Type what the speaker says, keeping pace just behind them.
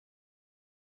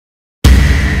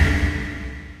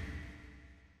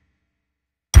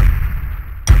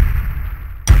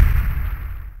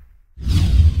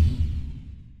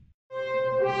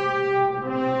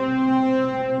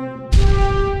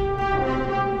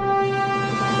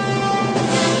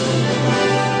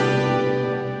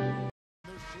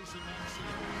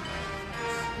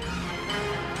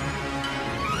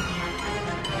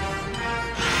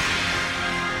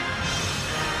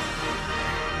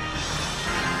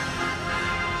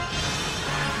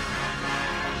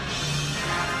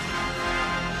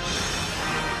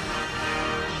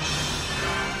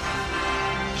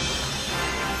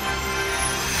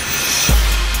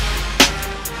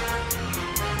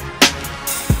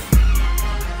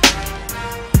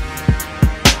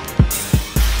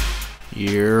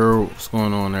Yeah, what's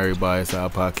going on, everybody? It's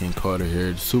IpodKingCarter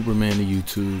here, the Superman of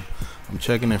YouTube. I'm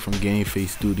checking in from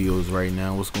GameFaceStudios right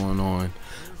now. What's going on?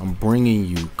 I'm bringing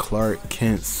you Clark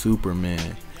Kent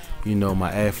Superman. You know,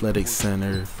 my athletic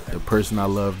center, the person I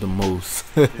love the most.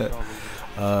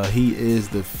 He is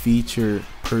the featured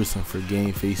person for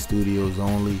GameFaceStudios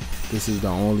only. This is the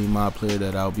only mod player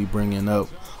that I'll be bringing up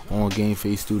on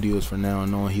GameFaceStudios from now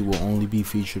on. He will only be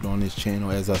featured on this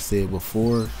channel, as I said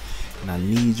before, and I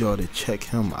need y'all to check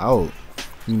him out.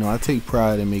 You know, I take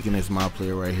pride in making this mod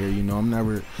player right here. You know, I'm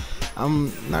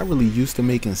not really used to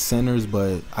making centers,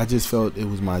 but I just felt it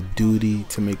was my duty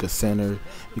to make a center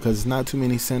because it's not too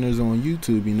many centers on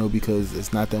YouTube, you know, because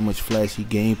it's not that much flashy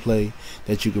gameplay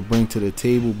that you could bring to the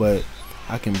table, but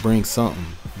I can bring something,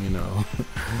 you know.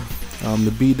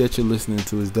 The beat that you're listening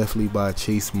to is definitely by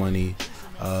XChaseMoney,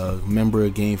 member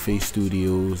of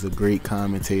GameFaceStudios, a great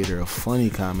commentator, a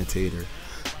funny commentator.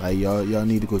 Like, y'all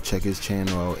need to go check his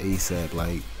channel out ASAP.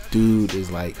 Like, dude is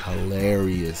like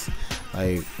hilarious.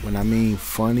 Like, when I mean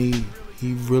funny,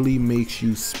 he really makes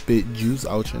you spit juice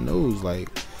out your nose. Like,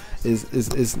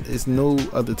 it's no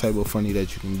other type of funny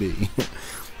that you can be.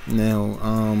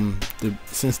 Now,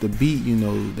 since the beat, you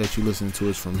know, that you listen to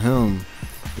is from him,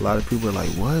 a lot of people are like,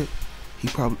 what?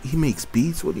 He makes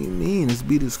beats? What do you mean? This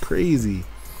beat is crazy.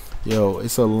 Yo,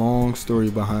 it's a long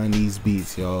story behind these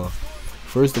beats, y'all.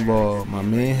 First of all, my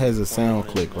man has a sound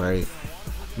click, right?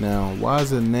 Now,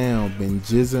 WyzaNow been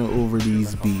jizzing over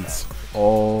these beats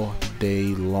all day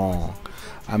long.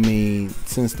 I mean,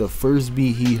 since the first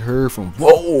beat he heard from,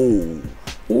 whoa,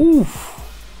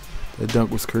 oof, that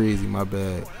dunk was crazy, my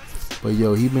bad. But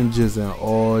yo, he been jizzing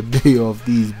all day off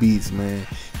these beats, man.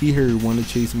 He heard one of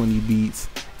XChaseMoney beats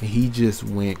and he just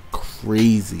went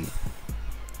crazy.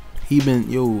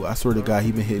 I swear to God,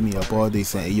 he been hitting me up all day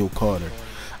saying, hey, yo, Carter,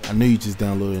 I know you just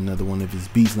downloaded another one of his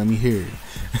beats, let me hear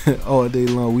it. All day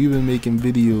long, we've been making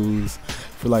videos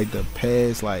for like the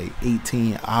past like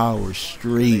 18 hours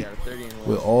straight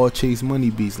with all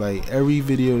XChaseMoney beats. Like, every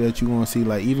video that you gonna see,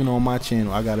 like even on my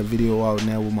channel, I got a video out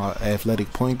now with my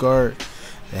athletic point guard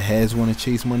that has one of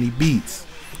XChaseMoney beats.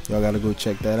 Y'all gotta go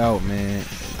check that out, man.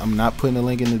 I'm not putting a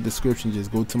link in the description,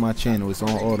 just go to my channel, it's on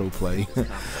autoplay.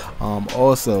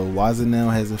 Also,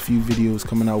 WyzaNow has a few videos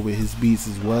coming out with his beats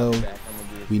as well.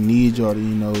 We need y'all to,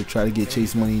 you know, try to get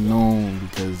XChaseMoney known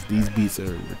because these beats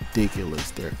are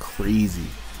ridiculous. They're crazy.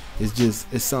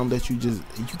 It's something that you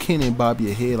can't even bob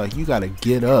your head. Like, you gotta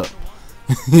get up.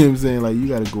 You know what I'm saying? Like, you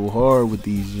gotta go hard with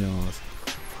these Jones.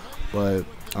 But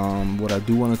what I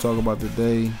do want to talk about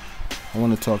today, I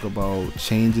want to talk about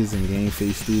changes in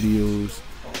GameFaceStudios.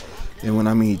 And when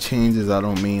I mean changes, I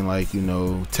don't mean like, you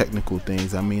know, technical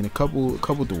things. I mean a couple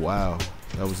to wow.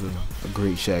 That was a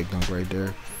great Shaq dunk right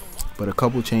there. But a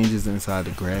couple changes inside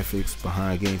the graphics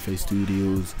behind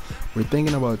GameFaceStudios. We're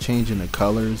thinking about changing the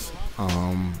colors.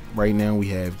 Right now we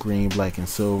have green, black, and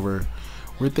silver.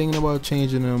 We're thinking about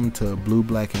changing them to blue,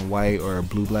 black, and white, or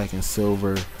blue, black, and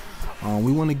silver.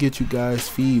 We want to get you guys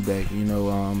feedback, you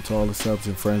know, to all the subs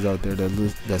and friends out there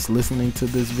that's listening to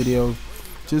this video.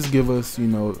 Just give us, you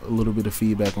know, a little bit of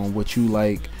feedback on what you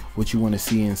like, what you want to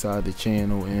see inside the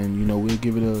channel, and you know, we'll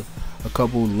give it a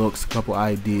couple looks, a couple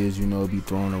ideas, you know, be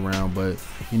thrown around. But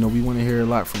you know, we want to hear a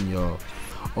lot from y'all.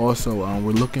 Also,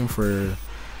 we're looking for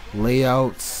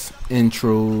layouts,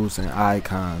 intros, and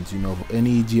icons. You know,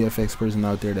 any GFX person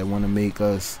out there that want to make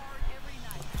us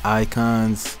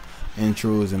icons,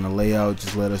 intros, and a layout,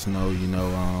 just let us know. You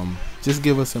know, just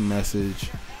give us a message.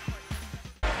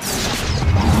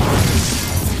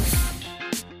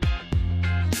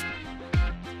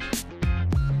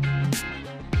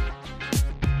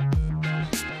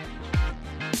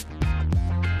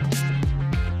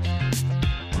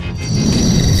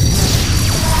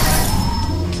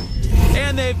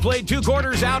 They've played 2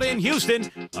 quarters out in Houston.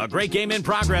 A great game in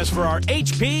progress for our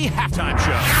HP halftime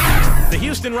show. The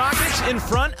Houston Rockets in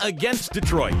front against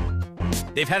Detroit.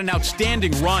 They've had an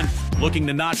outstanding run, looking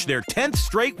to notch their 10th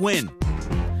straight win.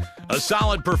 A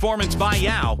solid performance by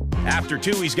Yao. After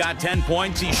 2, he's got 10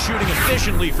 points. He's shooting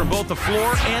efficiently from both the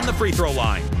floor and the free throw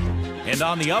line. And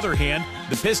on the other hand,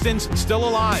 the Pistons still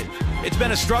alive. It's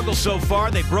been a struggle so far.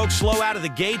 They broke slow out of the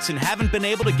gates and haven't been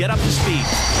able to get up to speed.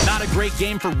 Not a great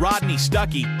game for Rodney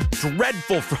Stuckey.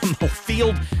 Dreadful from the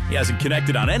field. He hasn't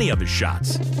connected on any of his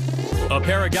shots. A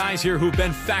pair of guys here who've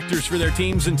been factors for their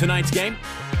teams in tonight's game.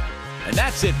 And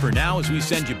that's it for now as we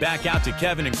send you back out to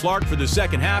Kevin and Clark for the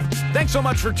second half. Thanks so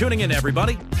much for tuning in,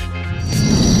 everybody.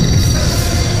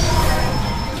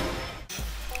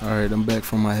 Alright, I'm back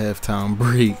from my halftime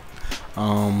break.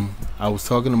 I was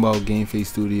talking about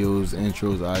GameFaceStudios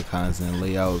intros, icons, and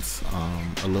layouts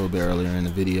a little bit earlier in the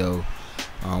video.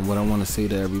 What I want to say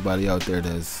to everybody out there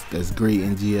that's great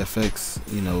in GFX,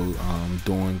 you know,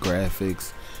 doing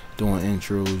graphics, doing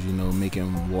intros, you know,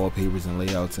 making wallpapers and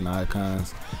layouts and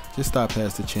icons, just stop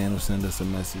past the channel, send us a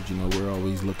message. You know, we're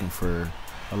always looking for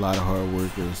a lot of hard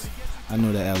workers. I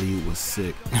know that alley-oop was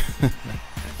sick.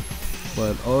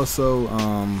 But also,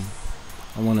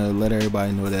 I want to let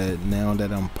everybody know that now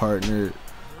that I'm partnered,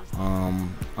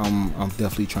 I'm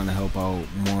definitely trying to help out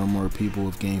more and more people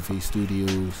with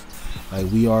GameFaceStudios.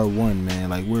 Like, we are one, man.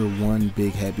 Like, we're one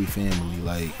big happy family.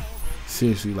 Like,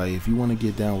 seriously, like, if you want to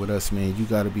get down with us, man, you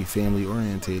got to be family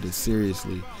orientated.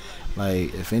 Seriously,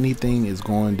 like, if anything is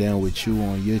going down with you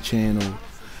on your channel,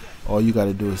 all you got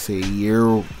to do is say,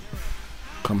 "Yo,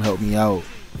 come help me out."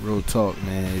 Real talk,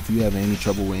 man. If you have any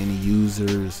trouble with any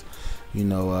users, you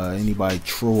know, anybody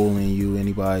trolling you,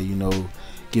 anybody, you know,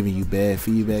 giving you bad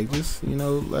feedback, just, you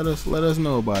know, let us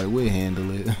know about it. We'll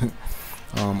handle it.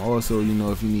 Also, you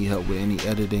know, if you need help with any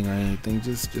editing or anything,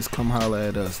 just come holler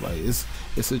at us. Like,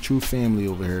 it's a true family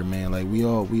over here, man. Like, we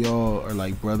all are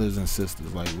like brothers and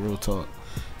sisters, like, real talk.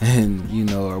 And, you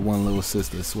know, our one little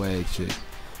sister, Swag Chick,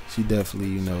 she definitely,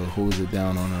 you know, holds it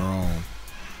down on her own.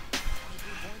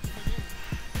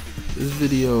 This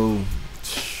video,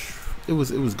 it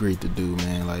was great to do,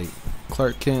 man. Like,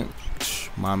 Clark Kent,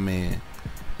 my man.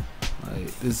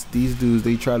 Like, these dudes,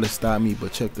 they try to stop me,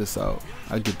 but check this out.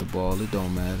 I get the ball, it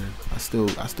don't matter. I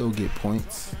still get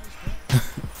points.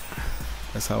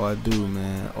 That's how I do,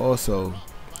 man. Also,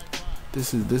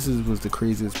 this was the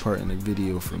craziest part in the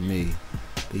video for me.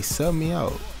 They subbed me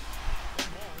out.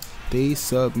 They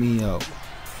subbed me out.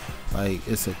 Like,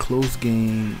 it's a close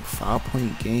game,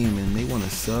 5-point game, and they want to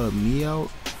sub me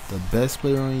out, the best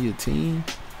player on your team.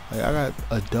 Like, I got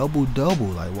a double-double.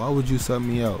 Like, why would you sub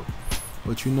me out?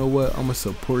 But you know what? I'm going to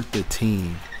support the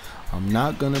team. I'm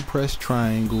not going to press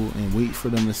triangle and wait for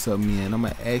them to sub me in. I'm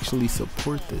going to actually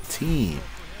support the team.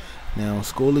 Now,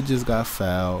 Scola just got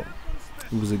fouled.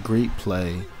 It was a great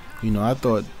play. You know, I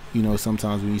thought, you know,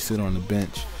 sometimes when you sit on the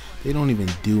bench, they don't even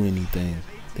do anything.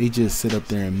 They just sit up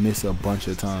there and miss a bunch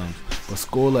of times. But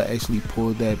Scola actually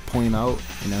pulled that point out,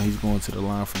 and now he's going to the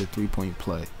line for the 3-point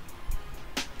play.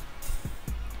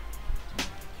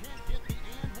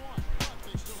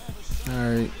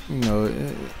 Alright, you know,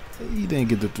 he didn't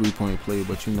get the 3-point play,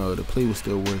 but, you know, the play was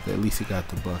still worth it. At least he got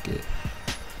the bucket.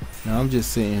 Now, I'm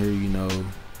just sitting here, you know,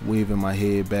 waving my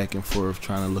head back and forth,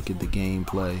 trying to look at the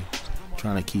gameplay,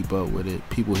 trying to keep up with it.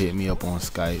 People hit me up on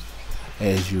Skype,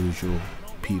 as usual,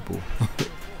 people.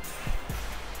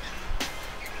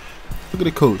 Look at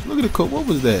the coach. Look at the coach. What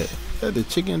was that? Is that the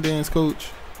chicken dance coach?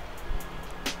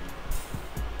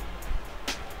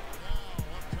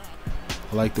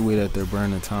 I like the way that they're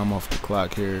burning time off the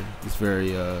clock here. It's very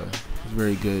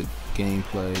good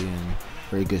gameplay and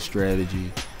very good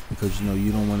strategy, because, you know,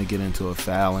 you don't want to get into a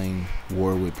fouling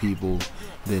war with people,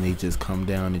 then they just come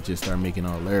down and just start making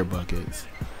all their buckets.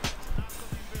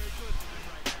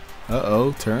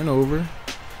 Uh-oh, turnover.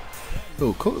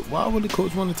 Yo, coach, why would the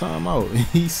coach want a timeout?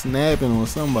 He's snapping on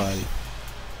somebody.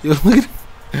 Yo, look at,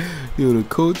 yo, the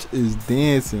coach is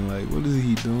dancing. Like, what is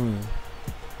he doing?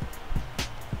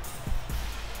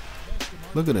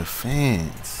 Look at the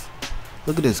fans.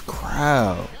 Look at this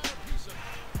crowd.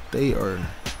 They are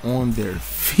on their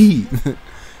feet.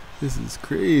 This is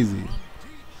crazy.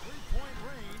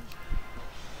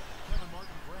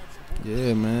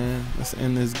 Yeah, man. Let's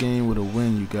end this game with a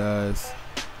win, you guys.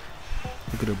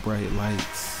 Look at the bright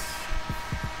lights.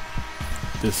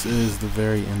 This is the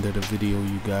very end of the video,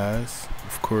 you guys.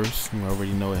 Of course, you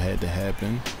already know it had to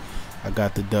happen. I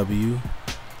got the W.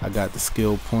 I got the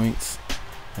skill points.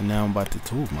 And now I'm about to,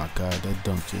 oh my God, that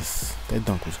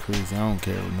dunk was crazy. I don't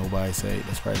care what nobody say.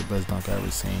 That's probably the best dunk I ever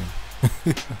seen.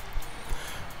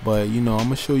 But, you know, I'm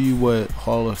going to show you what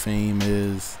Hall of Fame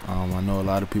is. I know a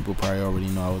lot of people probably already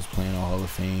know I was playing on Hall of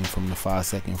Fame from the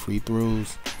 5-second free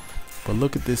throws. But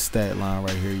look at this stat line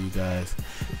right here, you guys.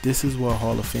 This is what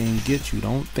Hall of Fame gets you.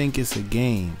 Don't think it's a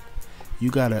game.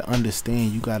 You got to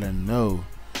understand. You got to know.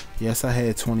 Yes, I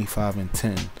had 25 and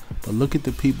 10. But look at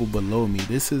the people below me.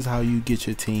 This is how you get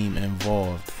your team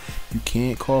involved. You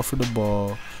can't call for the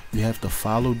ball. You have to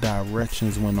follow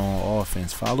directions when on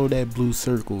offense. Follow that blue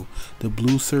circle. The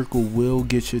blue circle will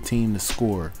get your team to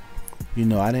score. You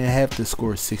know, I didn't have to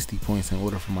score 60 points in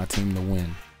order for my team to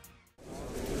win.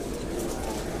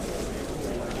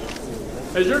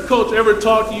 Has your coach ever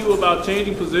talked to you about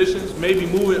changing positions, maybe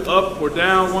moving up or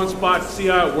down one spot to see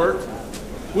how it works?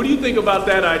 What do you think about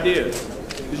that idea?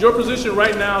 Is your position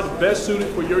right now the best suited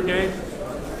for your game?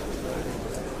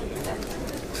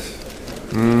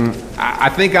 I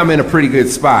think I'm in a pretty good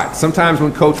spot. Sometimes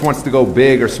when coach wants to go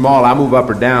big or small, I move up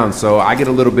or down, so I get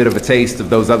a little bit of a taste of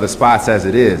those other spots as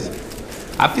it is.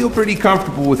 I feel pretty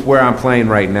comfortable with where I'm playing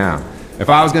right now. If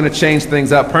I was going to change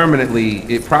things up permanently,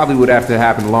 it probably would have to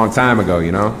happen a long time ago,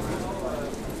 you know?